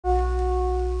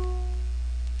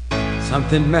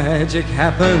Something magic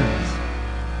happens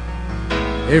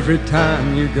every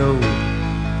time you go.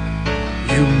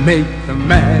 You make the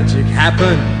magic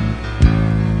happen,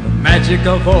 the magic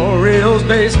of Orioles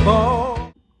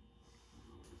baseball.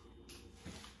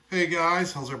 Hey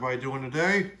guys, how's everybody doing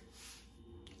today?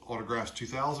 Autographs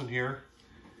 2000 here.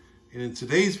 And in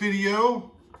today's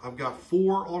video, I've got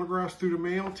 4 autographs through the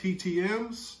mail,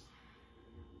 TTMs.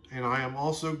 And I am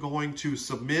also going to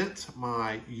submit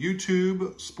my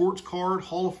YouTube Sports Card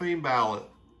Hall of Fame ballot.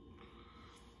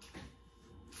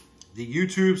 The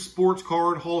YouTube Sports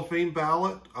Card Hall of Fame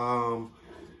ballot,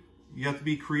 you have to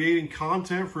be creating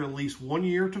content for at least 1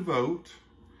 year to vote.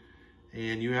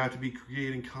 And you have to be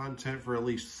creating content for at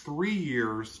least 3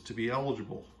 years to be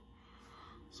eligible.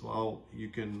 So you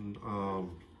can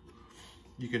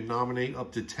nominate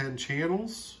up to 10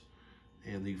 channels,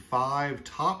 and the 5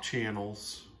 top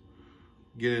channels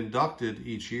get inducted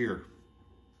each year.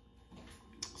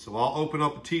 So I'll open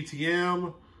up a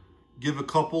TTM, give a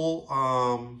couple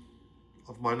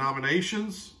of my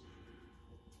nominations,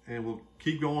 and we'll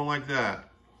keep going like that.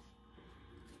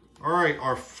 All right,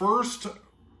 our first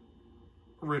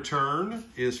return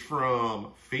is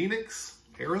from Phoenix,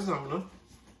 Arizona.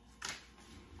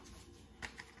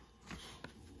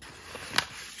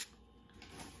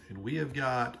 And we have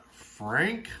got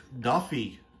Frank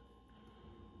Duffy.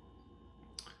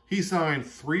 He signed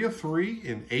 3 of 3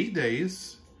 in 8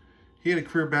 days. He had a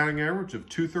career batting average of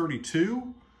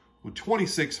 .232 with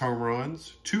 26 home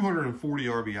runs, 240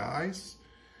 RBIs.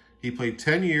 He played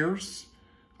 10 years,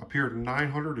 appeared in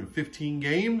 915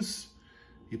 games.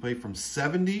 He played from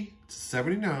 70 to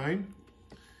 79.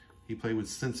 He played with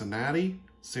Cincinnati,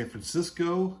 San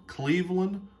Francisco,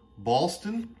 Cleveland,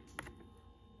 Boston.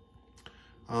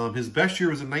 His best year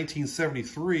was in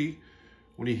 1973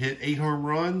 when he hit 8 home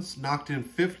runs, knocked in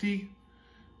 50,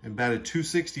 and batted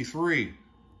 .263.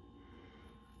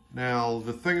 Now,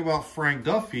 the thing about Frank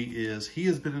Duffy is he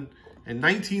has been, in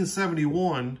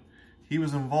 1971, he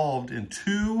was involved in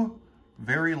 2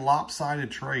 very lopsided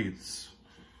trades.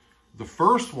 The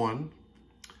first one,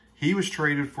 he was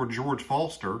traded for George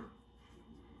Foster.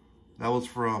 That was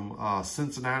from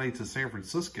Cincinnati to San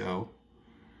Francisco.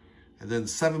 And then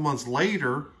 7 months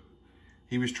later,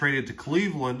 he was traded to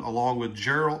Cleveland along with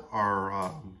Gaylord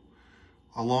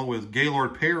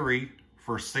Perry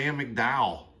for Sam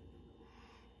McDowell.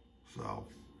 So,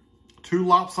 2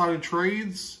 lopsided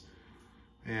trades,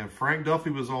 and Frank Duffy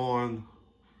was on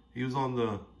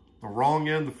the wrong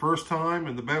end the first time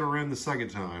and the better end the second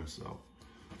time. So,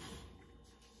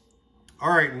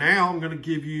 all right, now I'm going to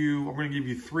give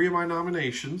you 3 of my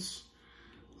nominations.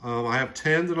 I have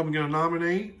 10 that I'm going to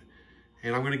nominate.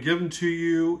 And I'm going to give them to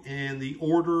you in the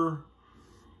order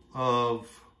of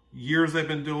years they've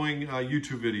been doing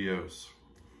YouTube videos.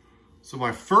 So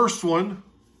my first one,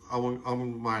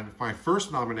 my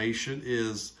first nomination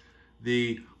is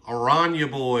the Aranya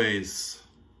Boys.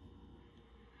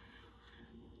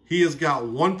 He has got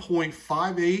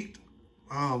 1.58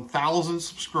 thousand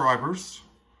subscribers.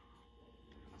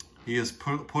 He has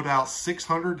put out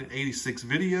 686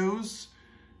 videos.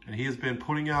 And he has been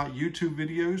putting out YouTube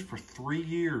videos for 3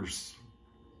 years.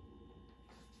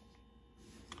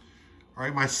 All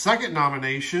right, my second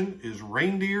nomination is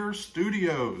Reindeer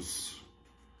Studios.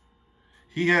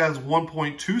 He has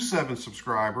 1.27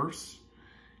 subscribers.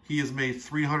 He has made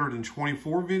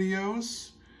 324 videos.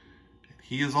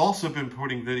 He has also been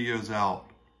putting videos out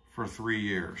for 3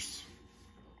 years.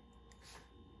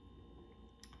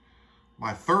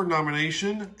 My third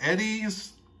nomination,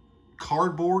 Eddie's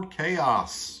Cardboard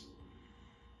Chaos.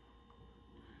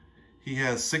 He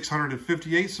has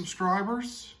 658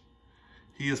 subscribers.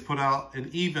 He has put out an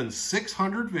even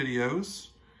 600 videos,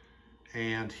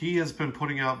 and he has been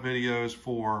putting out videos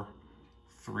for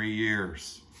 3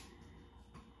 years.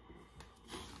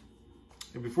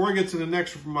 And before I get to the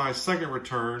next, my second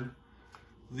return,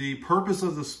 the purpose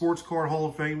of the Sports Card Hall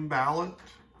of Fame ballot,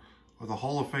 or the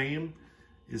Hall of Fame,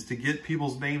 is to get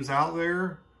people's names out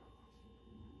there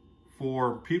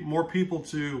for more people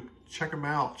to check them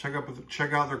out, check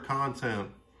out their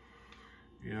content.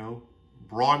 You know,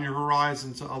 broaden your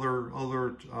horizons to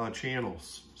other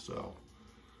channels. So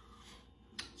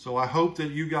I hope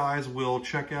that you guys will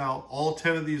check out all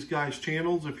 10 of these guys'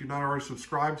 channels. If you're not already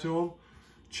subscribed to them,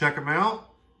 check them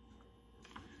out.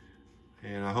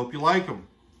 And I hope you like them.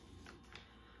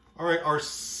 All right, our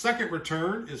second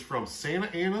return is from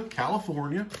Santa Ana,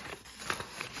 California.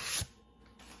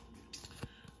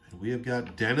 We have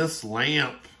got Dennis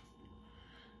Lamp.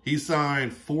 He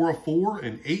signed 4 of 4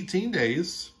 in 18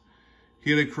 days. He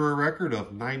had a career record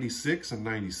of 96 and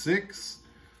 96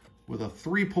 with a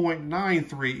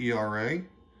 3.93 ERA.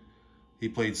 He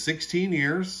played 16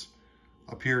 years,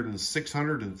 appeared in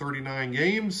 639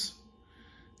 games.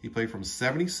 He played from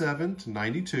 77 to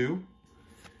 92.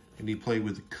 And he played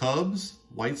with the Cubs,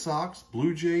 White Sox,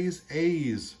 Blue Jays,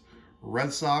 A's,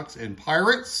 Red Sox, and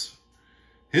Pirates.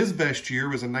 His best year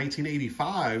was in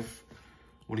 1985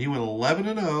 when he went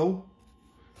 11-0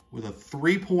 with a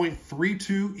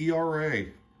 3.32 ERA.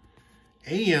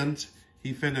 And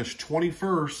he finished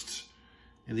 21st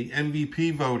in the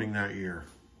MVP voting that year.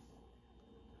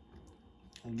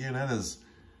 Again, that is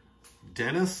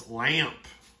Dennis Lamp.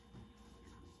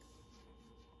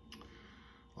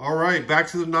 All right, back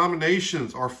to the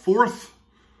nominations. Our fourth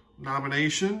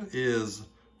nomination is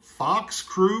Fox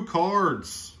Crew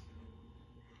Cards.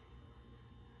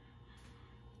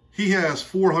 He has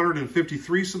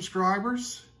 453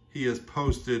 subscribers. He has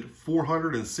posted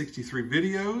 463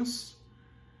 videos.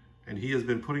 And he has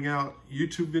been putting out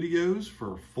YouTube videos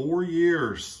for 4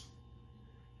 years.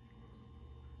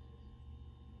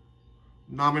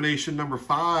 Nomination number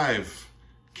 5.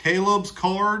 Caleb's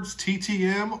Cards,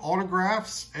 TTM,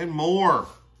 autographs, and more.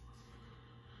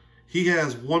 He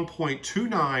has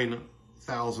 1.29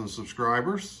 thousand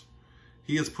subscribers.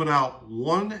 He has put out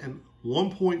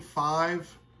 1.5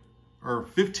 or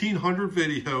 1,500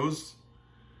 videos,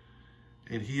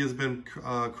 and he has been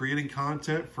creating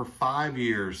content for 5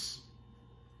 years.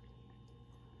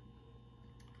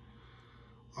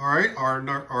 All right,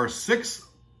 our sixth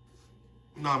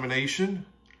nomination,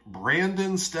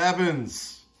 Brandon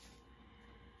Stebbins.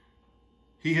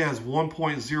 He has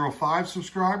 1.05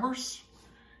 subscribers.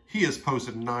 He has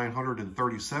posted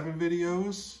 937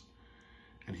 videos,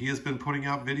 and he has been putting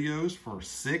out videos for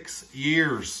 6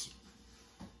 years.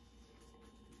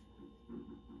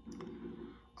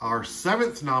 Our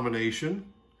seventh nomination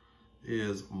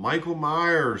is Michael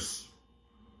Myers.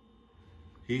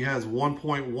 He has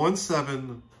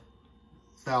 1.17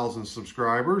 thousand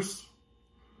subscribers.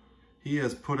 He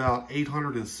has put out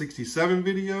 867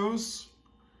 videos,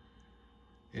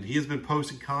 and he has been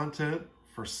posting content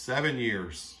for 7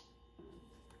 years.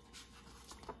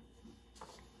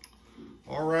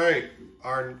 All right,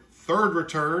 our third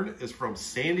return is from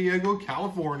San Diego,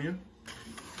 California.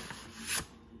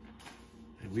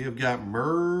 And we have got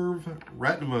Merv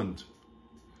Rettenmund.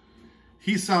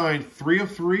 He signed 3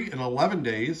 of 3 in 11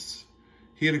 days.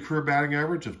 He had a career batting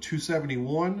average of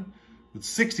 .271 with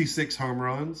 66 home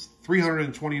runs,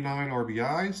 329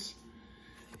 RBIs.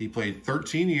 He played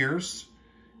 13 years.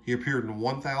 He appeared in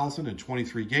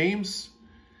 1,023 games.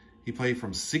 He played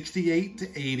from 68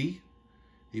 to 80.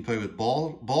 He played with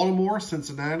Baltimore,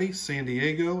 Cincinnati, San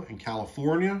Diego, and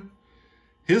California.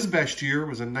 His best year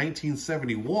was in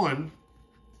 1971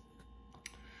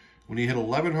 when he hit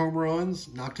 11 home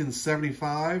runs, knocked in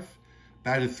 75,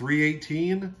 batted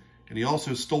 .318, and he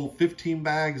also stole 15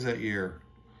 bags that year.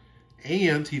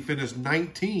 And he finished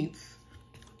 19th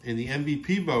in the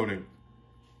MVP voting.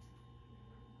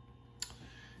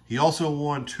 He also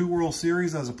won 2 World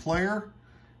Series as a player.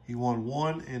 He won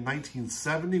one in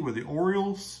 1970 with the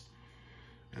Orioles,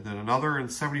 and then another in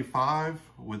 75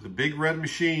 with the Big Red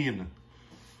Machine,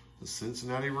 the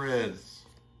Cincinnati Reds.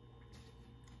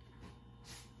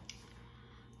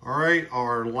 All right,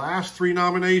 our last 3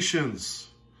 nominations.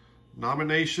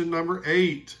 Nomination number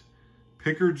 8,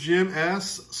 Picker Jim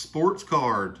S. Sports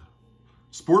Card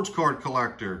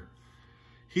Collector.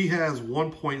 He has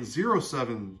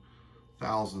 1.07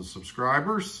 thousand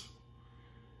subscribers.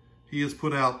 He has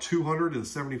put out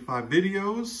 275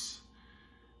 videos,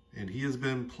 and he has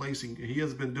been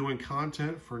doing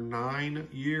content for 9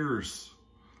 years.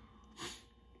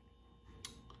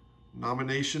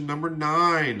 Nomination number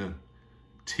 9,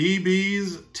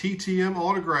 TB's TTM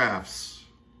Autographs.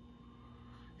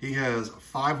 He has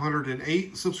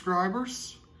 508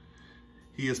 subscribers.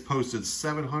 He has posted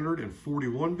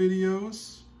 741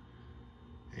 videos,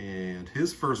 and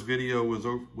his first video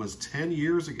was 10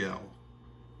 years ago.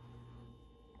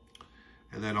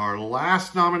 And then our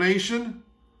last nomination,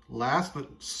 last but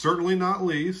certainly not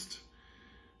least,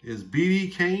 is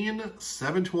BD Kane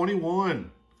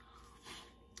 721.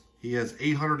 He has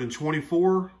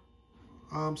 824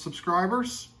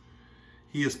 subscribers.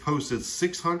 He has posted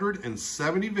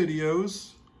 670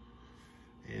 videos,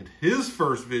 and his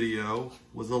first video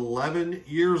was 11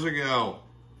 years ago.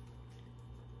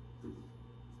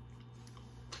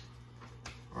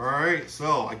 All right,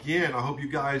 so again, I hope you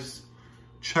guys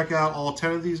check out all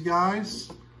 10 of these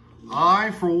guys. I,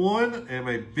 for one, am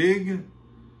a big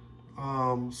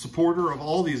supporter of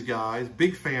all these guys,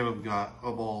 big fan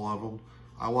of all of them.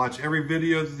 I watch every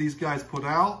video that these guys put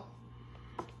out,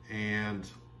 and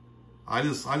I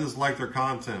just like their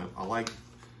content. I like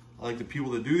the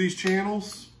people that do these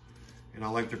channels, and I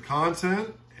like their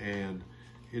content, and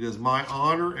it is my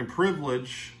honor and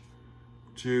privilege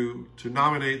to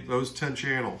nominate those 10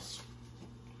 channels.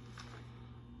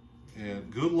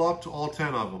 And good luck to all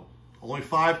 10 of them. Only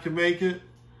 5 can make it.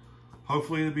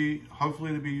 Hopefully to be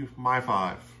my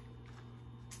 5.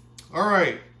 All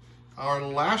right, our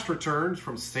last returns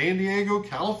from San Diego,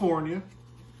 California.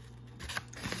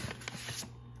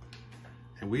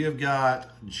 And we have got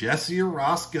Jesse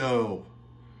Orosco.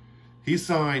 He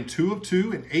signed 2 of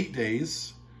 2 in 8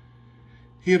 days.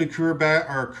 He had a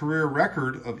career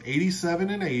record of 87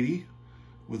 and 80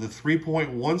 with a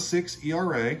 3.16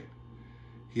 ERA.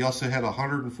 He also had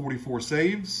 144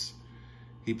 saves.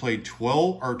 He played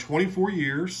 24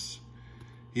 years.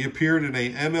 He appeared in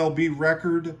a MLB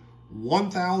record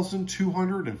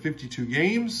 1,252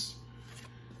 games.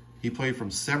 He played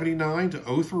from 79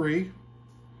 to 03.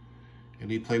 And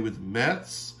he played with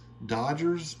Mets,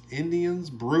 Dodgers,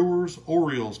 Indians, Brewers,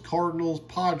 Orioles, Cardinals,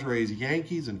 Padres,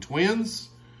 Yankees, and Twins.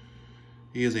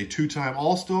 He is a 2-time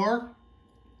All-Star.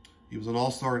 He was an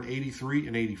All-Star in 83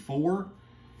 and 84.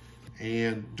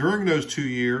 And during those 2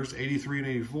 years, 83 and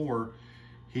 84,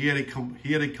 he had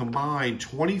a combined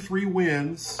 23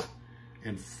 wins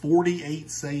and 48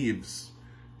 saves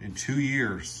in 2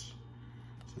 years.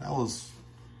 So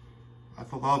I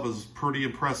thought that was pretty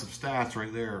impressive stats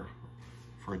right there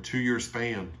for a 2-year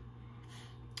span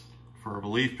for a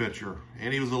relief pitcher.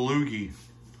 And he was a loogie.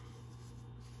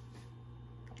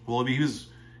 Well,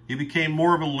 he became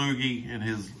more of a loogie in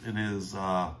his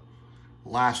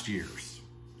last years.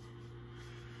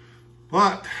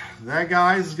 But that,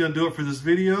 guys, is going to do it for this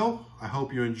video. I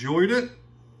hope you enjoyed it.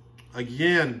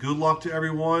 Again, good luck to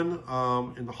everyone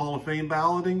in the Hall of Fame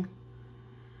balloting.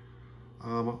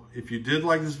 If you did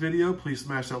like this video, please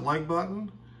smash that like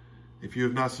button. If you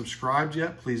have not subscribed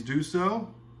yet, please do so.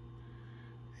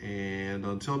 And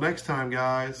until next time,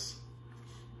 guys,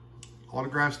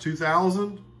 Autographs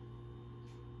 2000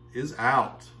 is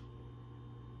out.